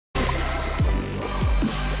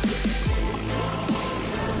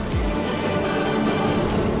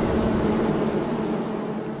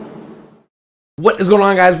What is going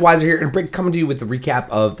on, guys? Wiser here, and Brick coming to you with the recap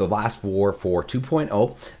of the last war for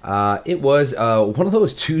 2.0. It was one of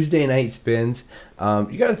those Tuesday night spins.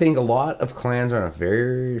 You got to think a lot of clans are on a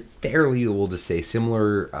fairly, we'll just say,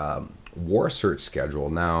 similar war search schedule.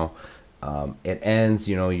 Now, it ends,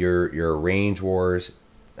 your range wars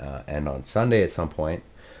end on Sunday at some point.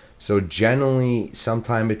 So generally,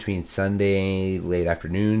 sometime between Sunday late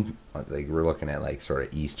afternoon, like we're looking at like sort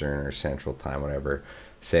of Eastern or Central time, whatever.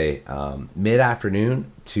 Say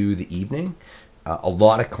mid-afternoon to the evening. A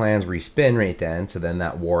lot of clans respin right then, so then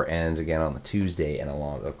that war ends again on the Tuesday, and a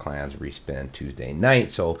lot of clans respin Tuesday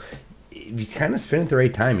night. So if you kind of spin at the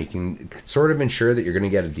right time, you can sort of ensure that you're going to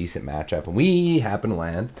get a decent matchup. And we happen to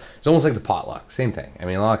land. It's almost like the potluck, same thing. I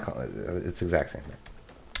mean, it's the exact same thing.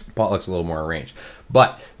 Potluck's a little more arranged.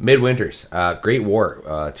 But MidWinters, great war.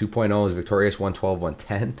 2.0 is victorious,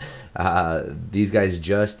 112-110. These guys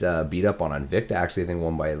just beat up on Invicta. Actually, I think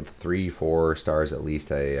won by 3-4 stars at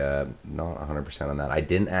least. I not 100% on that. I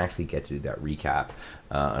didn't actually get to do that recap,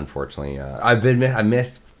 unfortunately. I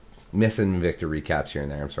missing Invicta recaps here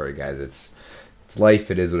and there. I'm sorry, guys. It's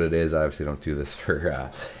life. It is what it is. I obviously don't do this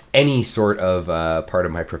for any sort of part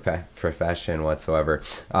of my profession whatsoever.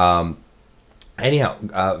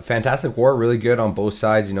 Anyhow, fantastic war, really good on both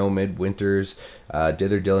sides. MidWinters did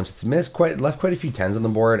their diligence. Left quite a few 10s on the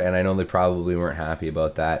board, and I know they probably weren't happy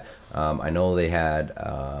about that. I know they had,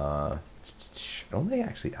 I don't think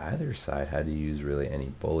actually either side had to use really any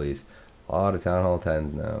bullies. A lot of Town Hall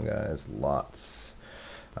 10s now, guys, lots.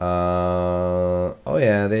 Oh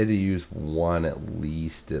yeah, they had to use one at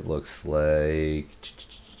least, it looks like.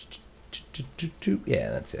 Yeah,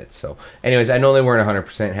 that's it. So anyways, I know they weren't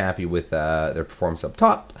 100% happy with their performance up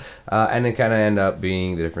top, and it kind of ended up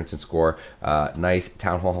being the difference in score. Nice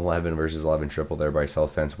Town Hall 11 versus 11 triple there by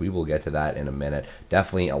South Fence. We will get to that in a minute.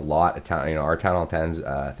 Definitely a lot of our Town Hall 10s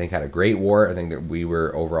I think had a great war. I think that we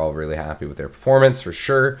were overall really happy with their performance for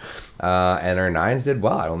sure, and our 9s did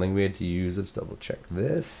well. I don't think we had to use, let's double check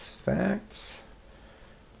this facts.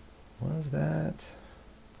 What is that?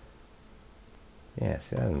 Yeah,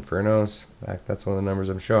 see that? Infernos. In fact, that's one of the numbers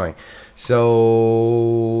I'm showing.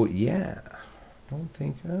 So, yeah. I don't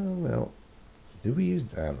think, oh, well, did we use,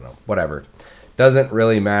 I don't know. Whatever. Doesn't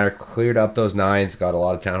really matter. Cleared up those 9s. Got a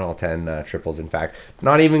lot of Town Hall 10 triples. In fact,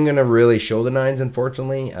 not even going to really show the 9s,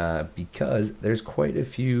 unfortunately, because there's quite a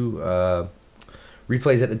few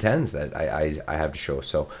replays at the 10s that I have to show.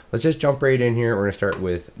 So, let's just jump right in here. We're going to start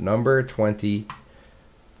with number 20.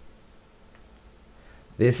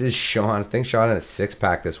 This is Sean. I think Sean had a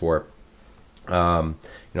 6-pack this war. Going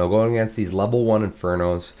against these level 1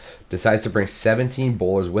 Infernos. Decides to bring 17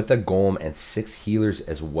 bowlers with a golem and 6 healers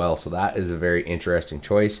as well. So that is a very interesting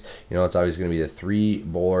choice. It's always going to be the 3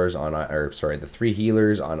 bowlers on, the 3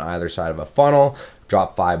 healers on either side of a funnel.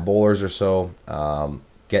 Drop 5 bowlers or so.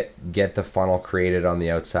 Get the funnel created on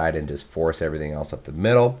the outside and just force everything else up the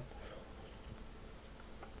middle.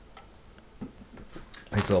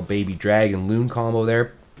 Nice little baby dragon loon combo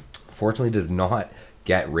there. Fortunately, does not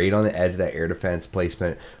get right on the edge of that air defense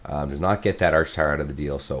placement. Does not get that arch tower out of the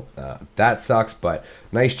deal. So that sucks, but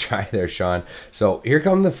nice try there, Sean. So here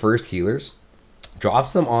come the first healers.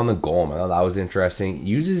 Drops them on the golem. I thought that was interesting.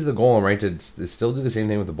 Uses the golem, right, to still do the same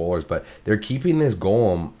thing with the bowlers, but they're keeping this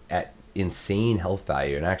golem at insane health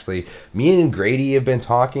value. And actually, me and Grady have been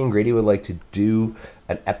talking. Grady would like to do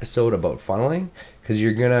an episode about funneling, because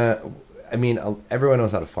you're going to... I mean, everyone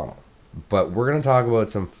knows how to funnel, but we're going to talk about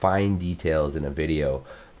some fine details in a video,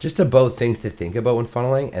 just about things to think about when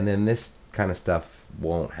funneling, and then this kind of stuff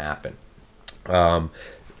won't happen.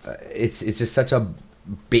 It's just such a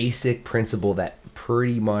basic principle that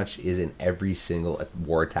pretty much is in every single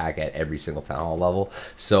war attack at every single Town Hall level.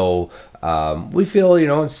 So we feel,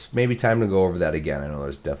 it's maybe time to go over that again. I know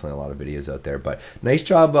there's definitely a lot of videos out there, but nice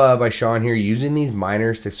job by Sean here, using these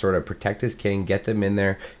miners to sort of protect his king, get them in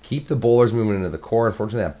there, keep the bowlers moving into the core.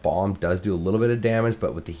 Unfortunately, that bomb does do a little bit of damage,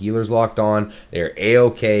 but with the healers locked on, they're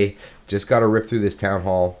A-okay. Just got to rip through this Town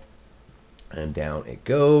Hall, and down it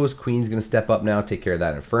goes. Queen's going to step up now, take care of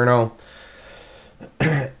that Inferno.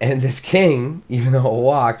 And this king, even though it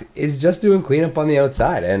walked, is just doing cleanup on the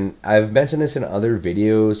outside. And I've mentioned this in other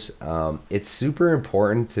videos. It's super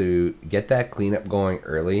important to get that cleanup going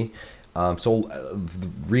early.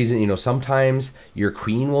 The reason, sometimes your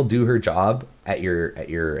queen will do her job at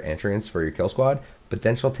your entrance for your kill squad, but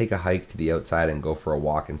then she'll take a hike to the outside and go for a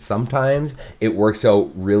walk. And sometimes it works out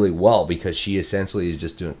really well because she essentially is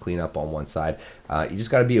just doing cleanup on one side. You just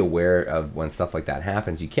got to be aware of when stuff like that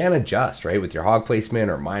happens. You can adjust, right, with your hog placement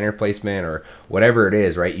or miner placement or whatever it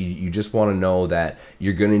is, right? You just want to know that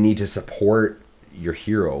you're going to need to support your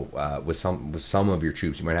hero with some of your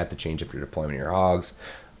troops. You might have to change up your deployment of your hogs,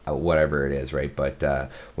 whatever it is, right? But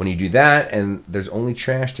when you do that and there's only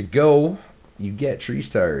trash to go, you get tree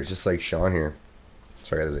stars, just like Sean here.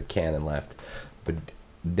 Sorry, there's a cannon left. But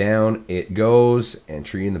down it goes, and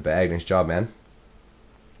tree in the bag. Nice job, man.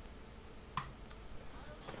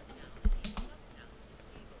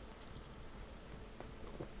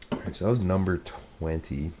 Alright, so that was number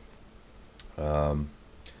 20.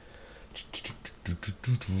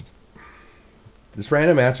 This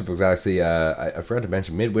random matchup was actually, I forgot to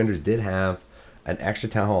mention, MidWinters did have an extra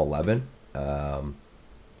Town Hall 11.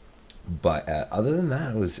 But other than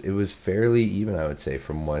that, it was fairly even, I would say,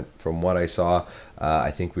 from what I saw.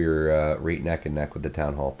 I think we were right neck and neck with the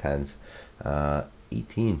Town Hall 10s.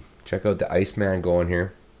 18. Check out the Iceman going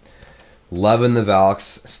here. 11 the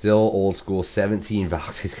Valks, still old school. 17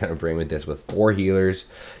 Valks he's going to bring with this, with 4 healers.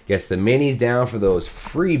 Gets the minis down for those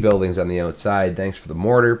free buildings on the outside. Thanks for the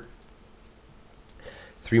mortar.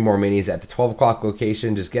 3 more minis at the 12 o'clock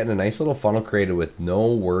location. Just getting a nice little funnel created with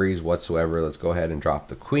no worries whatsoever. Let's go ahead and drop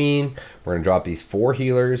the queen. We're going to drop these 4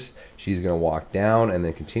 healers. She's going to walk down and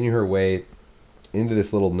then continue her way into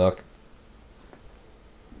this little nook.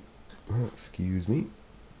 Excuse me.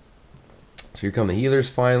 So here come the healers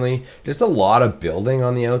finally. Just a lot of building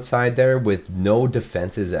on the outside there with no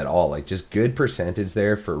defenses at all. Like just good percentage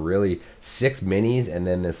there for really 6 minis and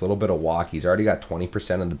then this little bit of walk. He's already got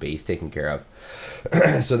 20% of the base taken care of.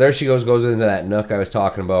 So there she goes into that nook I was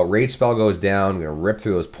talking about. Rage spell goes down. I'm going to rip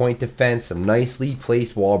through those point defense. Some nicely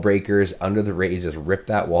placed wall breakers under the rage. Just rip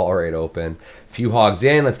that wall right open. Few hogs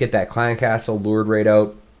in. Let's get that clan castle lured right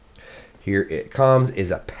out. Here it comes,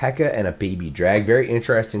 is a P.E.K.K.A. and a baby drag. Very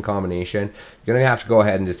interesting combination. You're going to have to go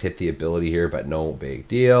ahead and just hit the ability here, but no big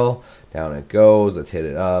deal. Down it goes. Let's hit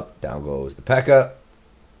it up. Down goes the P.E.K.K.A.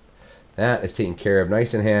 That is taken care of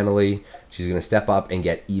nice and handily. She's going to step up and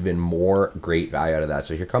get even more great value out of that.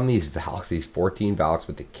 So here come these Valks, these 14 Valks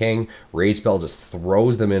with the King. Rage spell just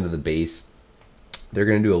throws them into the base. They're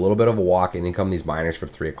going to do a little bit of a walk, and then come these miners for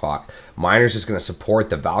 3 o'clock. Miners just going to support.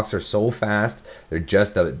 The Valks are so fast. They're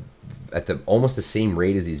just at almost the same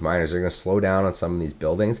rate as these miners. They're going to slow down on some of these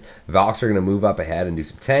buildings. Valks are going to move up ahead and do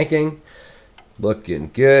some tanking.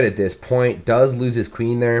 Looking good at this point. Does lose his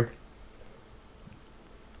queen there.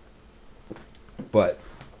 But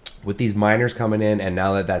with these miners coming in, and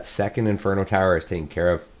now that that second Inferno Tower is taken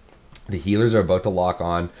care of, the healers are about to lock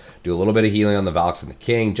on, do a little bit of healing on the Valks and the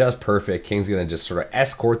King, just perfect. King's going to just sort of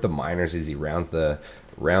escort the miners as he rounds the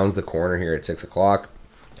corner here at 6 o'clock.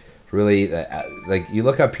 Really, like you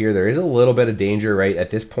look up here, there is a little bit of danger right at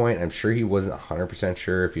this point. I'm sure he wasn't 100%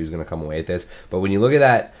 sure if he was going to come away with this. But when you look at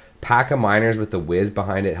that pack of miners with the whiz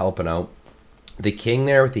behind it helping out, the King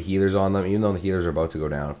there with the healers on them, even though the healers are about to go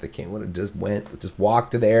down, if the King would have just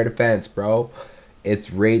walked to the air defense, bro,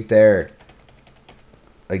 it's right there.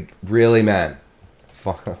 Like, really, man.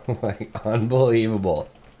 Like, unbelievable.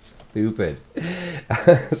 Stupid.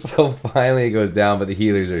 So finally it goes down, but the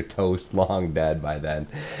healers are toast, long dead by then.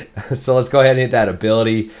 So let's go ahead and hit that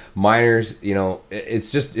ability. Miners, you know,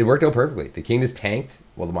 it worked out perfectly. The King just tanked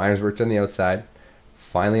while the miners worked on the outside.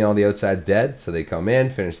 Finally, all the outside's dead, so they come in,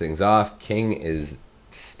 finish things off. King is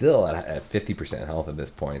still at 50% health at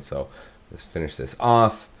this point, so let's finish this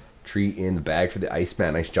off. Tree in the bag for the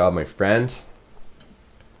Iceman. Nice job, my friend.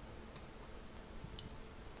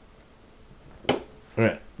 All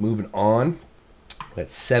right, moving on.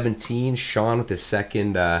 That's 17. Sean with the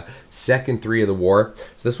second 3 of the war.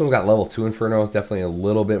 So this one's got level 2 Inferno. It's definitely a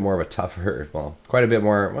little bit more of a tougher, well, quite a bit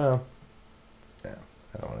more, well, yeah,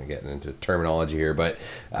 I don't want to get into terminology here, but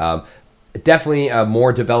definitely a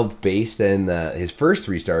more developed base than his first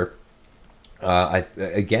 3-star.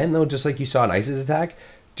 Again, though, just like you saw in Ice's attack,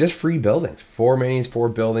 just free buildings. 4 minis, 4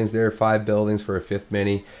 buildings there, 5 buildings for a 5th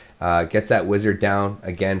mini. Gets that wizard down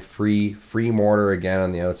again, free mortar again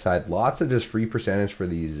on the outside. Lots of just free percentage for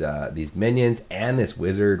these minions and this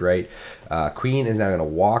wizard, right? Queen is now going to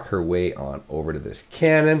walk her way on over to this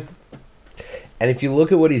cannon. And if you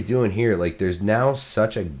look at what he's doing here, like there's now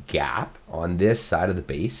such a gap on this side of the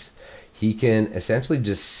base. He can essentially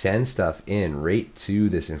just send stuff in right to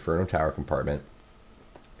this Inferno Tower compartment.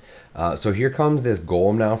 So here comes this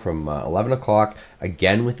golem now from 11 o'clock,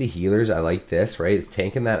 again with the healers. I like this, right? It's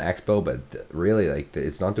tanking that expo, but really, like,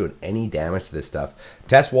 it's not doing any damage to this stuff.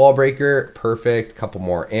 Test wall breaker, perfect. Couple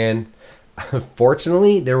more in.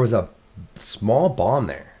 Fortunately, there was a small bomb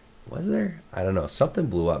there. Was there? I don't know. Something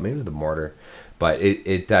blew up. Maybe it was the mortar. But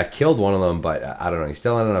it killed one of them, but I don't know. He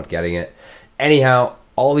still ended up getting it. Anyhow,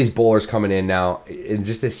 all these bowlers coming in now in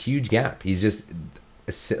just this huge gap. He's just...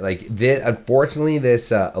 like this, unfortunately,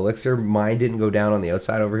 this elixir mine didn't go down on the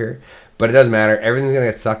outside over here, but it doesn't matter. Everything's gonna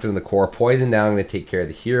get sucked into the core. Poison down. I'm gonna take care of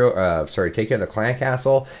the hero. Take care of the clan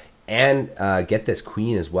castle and get this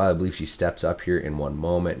queen as well. I believe she steps up here in one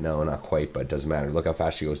moment. No, not quite, but it doesn't matter. Look how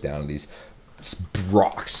fast she goes down. These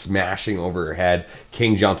rocks smashing over her head.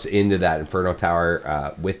 King jumps into that Inferno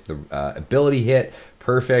Tower with the ability hit.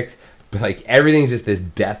 Perfect. But like everything's just this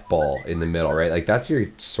death ball in the middle, right? Like that's your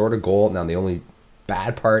sort of goal. Now the only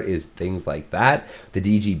bad part is things like that, the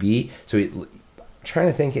DGB. So trying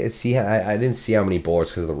to think, I didn't see how many bowlers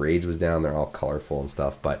because the rage was down. They're all colorful and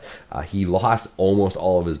stuff, but he lost almost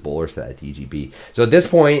all of his bowlers to that DGB. So at this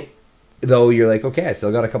point, though, you're like, okay, I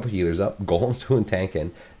still got a couple healers up. Golem's doing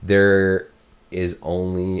tanking. There is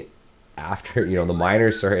only after the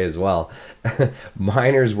miners, sorry as well.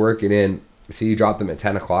 Miners working in. See, you dropped them at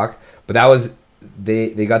 10 o'clock, but that was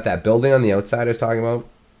they got that building on the outside I was talking about.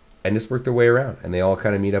 And just work their way around, and they all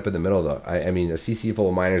kind of meet up in the middle, though. I mean, a CC full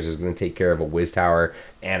of miners is going to take care of a whiz tower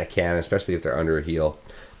and a cannon, especially if they're under a heal.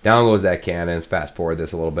 Down goes that cannon. Let's fast forward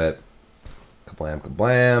this a little bit. Kablam,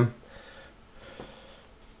 kablam.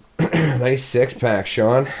 Nice 6-pack,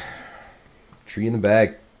 Sean. Tree in the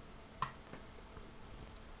bag.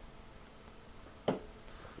 All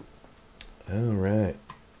right.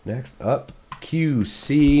 Next up,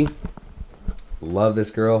 QC. Love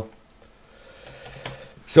this girl.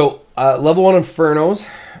 So, level 1 Infernos,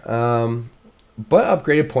 but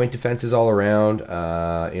upgraded point defenses all around,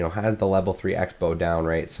 has the level 3 Expo down,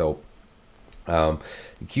 right? So,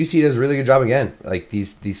 QC does a really good job again. Like,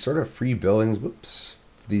 these sort of free buildings,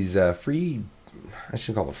 these free, I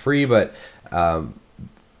shouldn't call them free, but, I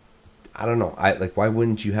don't know, why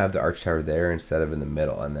wouldn't you have the Arch Tower there instead of in the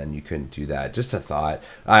middle, and then you couldn't do that? Just a thought.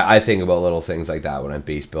 I think about little things like that when I'm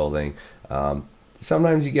base building.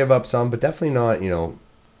 Sometimes you give up some, but definitely not,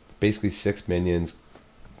 basically 6 minions,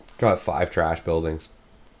 got 5 trash buildings.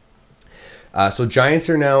 So giants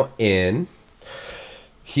are now in.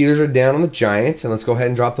 Healers are down on the giants, and let's go ahead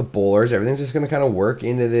and drop the bowlers. Everything's just going to kind of work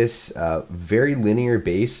into this very linear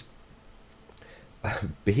base.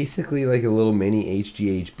 Basically like a little mini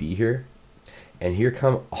HGHB here. And here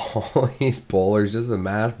come all these bowlers, just a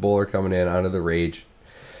mass bowler coming in out of the rage.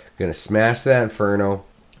 Going to smash that Inferno.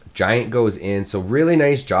 Giant goes in, so really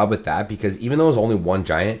nice job with that, because even though it's only one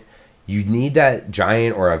giant, you need that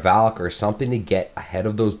giant or a Valak or something to get ahead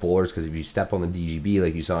of those bowlers, because if you step on the DGB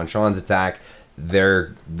like you saw in Sean's attack,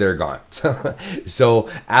 they're gone. So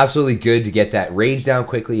absolutely good to get that rage down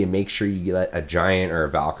quickly and make sure you let a giant or a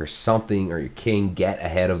Valak or something or your king get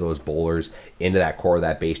ahead of those bowlers into that core of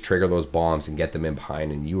that base, trigger those bombs and get them in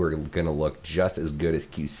behind, and you are going to look just as good as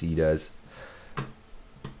QC does.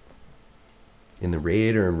 In the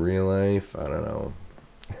raid or in real life, I don't know.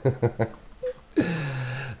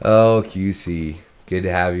 Oh, QC, good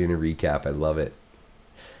to have you in a recap. I love it.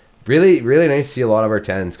 Really, really nice to see a lot of our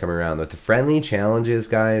 10s coming around. With the friendly challenges,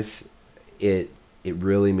 guys, it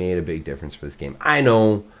really made a big difference for this game. I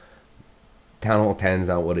know Town Hall 10's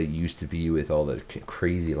not what it used to be with all the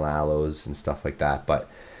crazy Lalos and stuff like that, but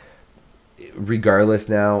regardless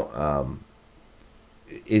now,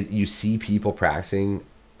 you see people practicing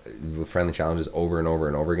with friendly challenges over and over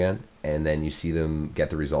and over again, and then you see them get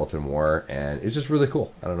the results in war, and it's just really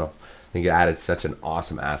cool. I don't know. I think it added such an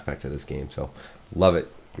awesome aspect to this game, so love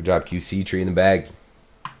it. Good job, QC. Tree in the bag.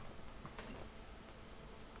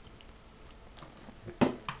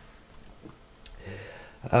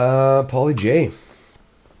 Paulie J,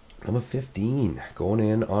 number 15 going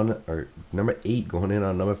in on, or number 8 going in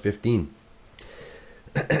on number 15.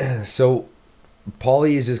 So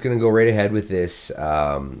Paulie is just going to go right ahead with this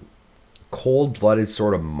cold-blooded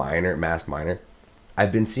sort of mass miner.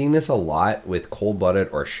 I've been seeing this a lot with cold-blooded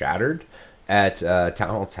or shattered at Town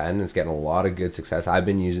Hall 10. It's getting a lot of good success. I've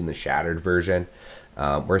been using the shattered version,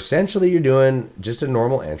 where essentially you're doing just a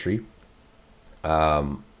normal entry.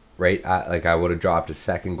 Right, like I would have dropped a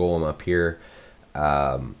second golem up here.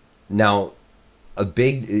 Now,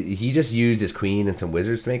 he just used his queen and some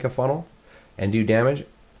wizards to make a funnel and do damage.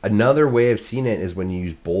 Another way I've seen it is when you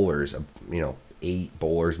use bowlers, 8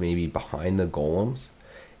 bowlers maybe behind the golems,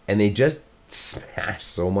 and they just smash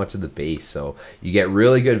so much of the base. So you get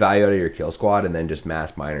really good value out of your kill squad, and then just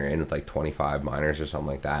mass miner in with like 25 miners or something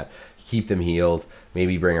like that. Keep them healed.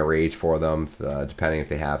 Maybe bring a rage for them, depending if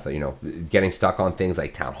they have, getting stuck on things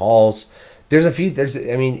like town halls.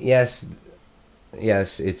 Yes,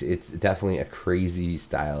 it's definitely a crazy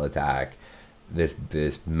style attack.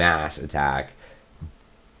 This mass attack.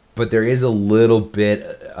 But there is a little bit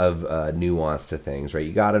of nuance to things, right?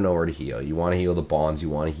 You got to know where to heal. You want to heal the bombs. You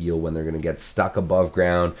want to heal when they're going to get stuck above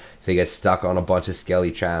ground. If they get stuck on a bunch of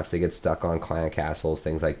skelly traps, they get stuck on clan castles,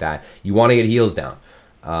 things like that. You want to get heals down.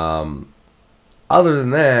 Other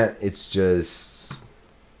than that, it's just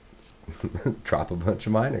drop a bunch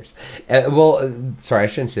of miners. Sorry, I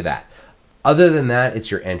shouldn't say that. Other than that,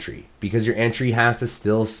 it's your entry. Because your entry has to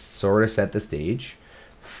still sort of set the stage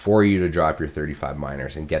for you to drop your 35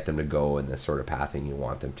 miners and get them to go in the sort of pathing you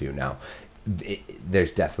want them to. Now,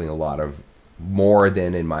 there's definitely a lot of more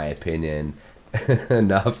than, in my opinion,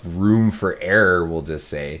 enough room for error, we'll just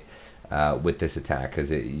say, with this attack,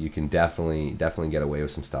 because you can definitely get away with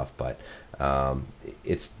some stuff, but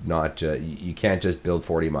it's not you can't just build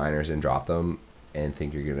 40 miners and drop them and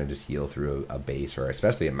think you're going to just heal through a base, or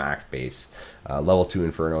especially a max base. Level 2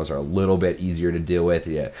 Infernos are a little bit easier to deal with.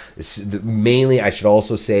 Yeah, mainly, I should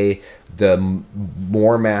also say, the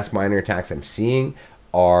more mass miner attacks I'm seeing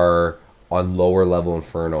are on lower level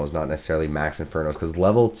Infernos, not necessarily max Infernos, because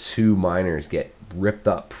level 2 miners get ripped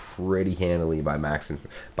up pretty handily by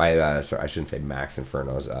sorry, I shouldn't say max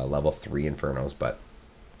Infernos, level 3 Infernos. But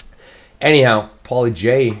anyhow, Paulie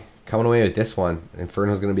J coming away with this one.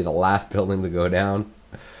 Inferno's going to be the last building to go down.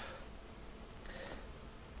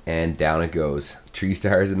 And down it goes. Tree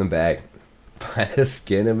stars in the bag. By the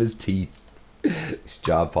skin of his teeth. Nice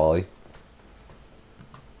job, Paulie.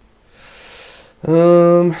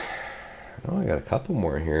 Oh, I got a couple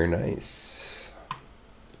more here. Nice.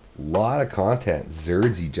 A lot of content.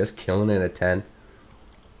 Zerdsy just killing it at 10.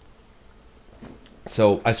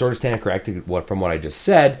 So I sort of stand corrected from what I just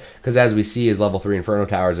said, because as we see, his level 3 Inferno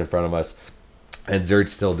Towers in front of us, and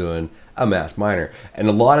Zerd's still doing a mass miner. And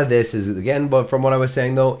a lot of this is, again, but from what I was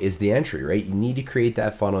saying though, is the entry, right? You need to create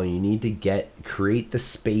that funnel. You need to create the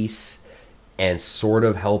space and sort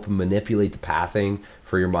of help manipulate the pathing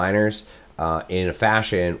for your miners in a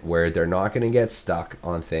fashion where they're not going to get stuck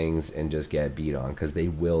on things and just get beat on, because they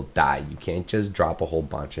will die. You can't just drop a whole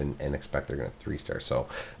bunch and expect they're going to 3-star. So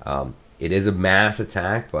it is a mass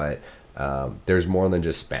attack, but there's more than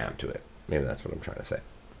just spam to it. Maybe that's what I'm trying to say.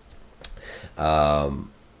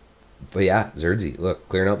 But yeah, Zerdsy, look,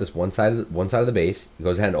 clearing out this one side of the base. He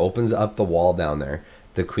goes ahead and opens up the wall down there.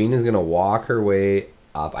 The queen is going to walk her way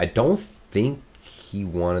up. I don't think he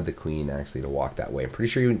wanted the queen actually to walk that way. I'm pretty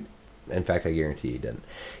sure in fact, I guarantee he didn't.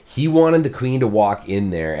 He wanted the queen to walk in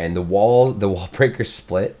there, and the wall breaker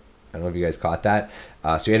split. I don't know if you guys caught that.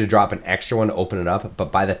 So you had to drop an extra one to open it up.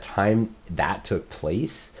 But by the time that took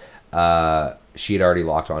place, she had already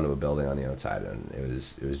locked onto a building on the outside, and it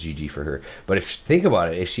was GG for her. But if think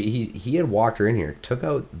about it, if he had walked her in here, took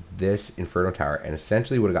out this Inferno Tower, and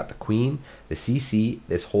essentially would have got the queen, the CC,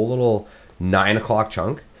 this whole little 9 o'clock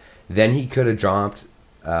chunk, then he could have dropped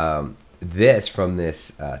this from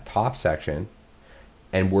this top section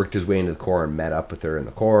and worked his way into the core and met up with her in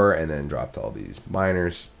the core, and then dropped all these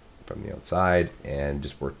miners from the outside and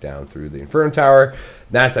just worked down through the Inferno Tower.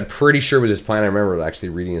 That's, I'm pretty sure, was his plan. I remember actually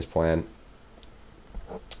reading his plan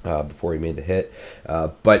before he made the hit.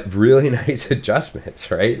 But really nice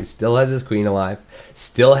adjustments, right? He still has his queen alive,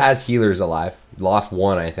 still has healers alive. Lost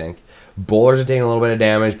one, I think. Bowlers are taking a little bit of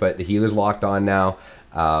damage, but the healer's locked on now.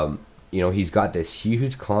 He's got this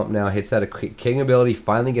huge clump now, hits that king ability,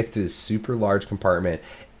 finally gets to this super large compartment,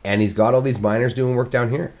 and he's got all these miners doing work down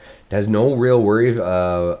here. Has no real worry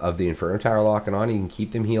of the Inferno Tower locking on. He can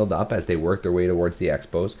keep them healed up as they work their way towards the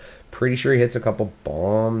expos. Pretty sure he hits a couple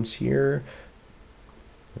bombs here.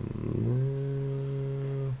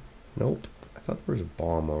 Nope. I thought there was a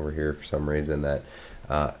bomb over here for some reason that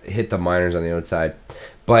hit the miners on the outside.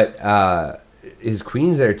 But his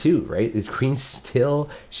queen's there too, right? His queen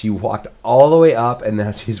still, she walked all the way up, and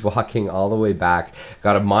now she's walking all the way back.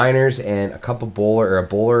 Got a miners and a couple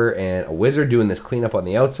bowler and a wizard doing this cleanup on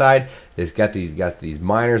the outside. He's got these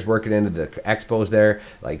miners working into the expos there.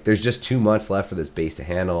 Like, there's just too much left for this base to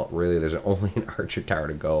handle. Really, there's only an archer tower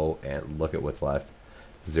to go, and look at what's left.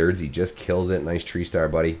 Zerdsy just kills it. Nice tree star,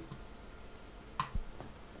 buddy.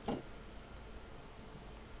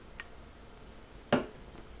 All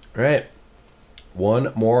right.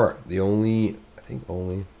 One more. Should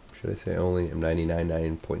I say only? I'm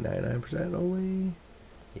 99.99% only.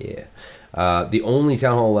 Yeah. The only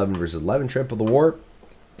Town Hall 11 versus 11 trip of the war.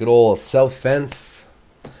 Good old South Fence.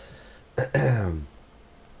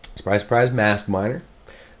 Surprise, surprise, masked miner.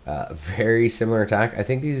 Very similar attack. I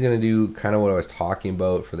think he's going to do kind of what I was talking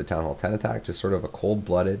about for the Town Hall 10 attack, just sort of a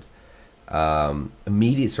cold-blooded.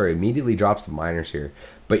 Immediately drops the miners here.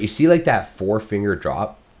 But you see like that 4-finger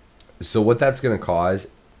drop? So what that's going to cause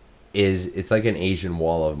is it's like an Asian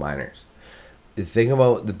wall of miners. think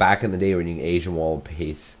about the back in the day when you can Asian wall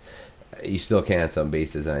base. You still can't some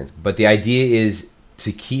base designs, but the idea is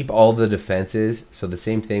to keep all the defenses. So the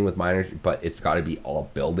same thing with miners, but it's got to be all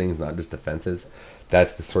buildings, not just defenses.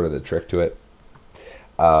 That's the sort of the trick to it.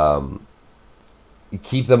 You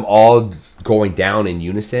keep them all going down in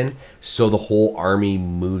unison, so the whole army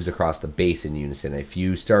moves across the base in unison. If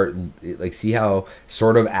you start, like, see how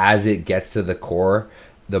sort of as it gets to the core,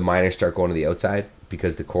 the miners start going to the outside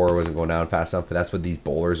because the core wasn't going down fast enough. But that's what these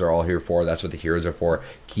bowlers are all here for. That's what the heroes are for.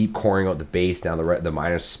 Keep coring out the base. Now the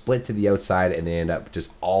miners split to the outside, and they end up just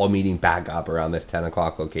all meeting back up around this 10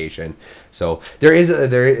 o'clock location. So there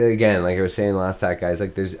again, like I was saying last time, guys,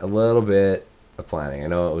 like there's a little bit of planning. I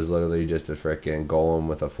know it was literally just a frickin' golem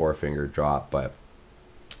with a 4-finger drop, but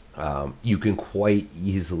you can quite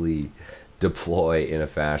easily deploy in a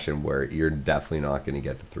fashion where you're definitely not going to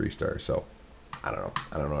get the 3-star. So I don't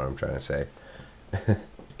know what I'm trying to say.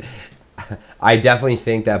 I definitely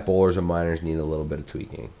think that bowlers and miners need a little bit of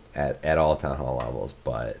tweaking at all town hall levels,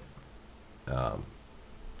 but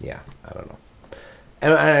yeah, I don't know.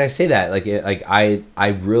 And I say that like I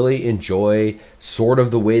really enjoy sort of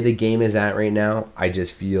the way the game is at right now. I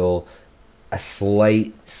just feel a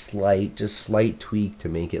slight tweak to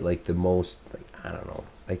make it like the most, like, I don't know,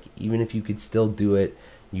 like even if you could still do it,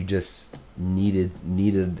 you just needed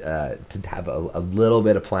to have a little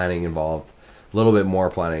bit of planning involved, a little bit more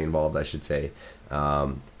planning involved, I should say,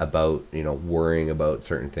 about, you know, worrying about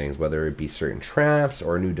certain things, whether it be certain traps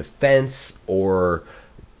or a new defense or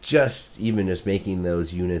just making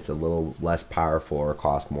those units a little less powerful or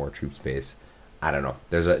cost more troop space. I don't know.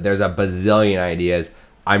 There's a bazillion ideas.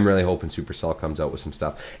 I'm really hoping Supercell comes out with some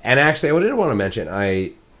stuff. And actually, I did want to mention,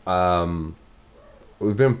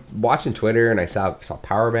 we've been watching Twitter, and I saw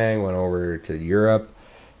Powerbang went over to Europe,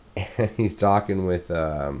 and he's talking with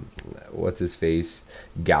what's his face,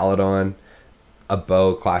 Galadon,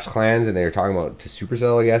 about Clash Clans, and they were talking about to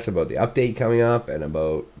Supercell, I guess, about the update coming up and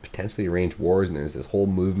about potentially arranged wars. And there's this whole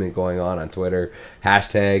movement going on Twitter.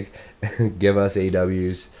 Hashtag give us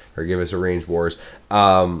AWs or give us arranged wars.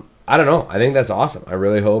 I don't know. I think that's awesome. I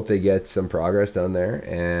really hope they get some progress done there.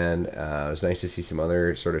 And it was nice to see some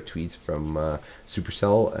other sort of tweets from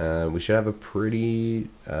Supercell. We should have a pretty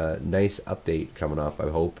nice update coming up, I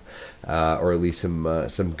hope, or at least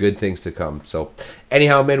some good things to come. So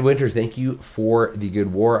anyhow, MidWinters, thank you for the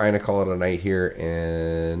good war. I'm going to call it a night here.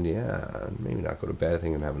 And yeah, maybe not go to bed. I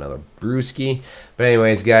think I'm going to have another brewski. But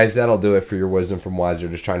anyways, guys, that'll do it for your Wisdom from Wiser.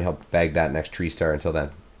 Just trying to help bag that next tree star. Until then,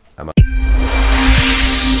 I'm out.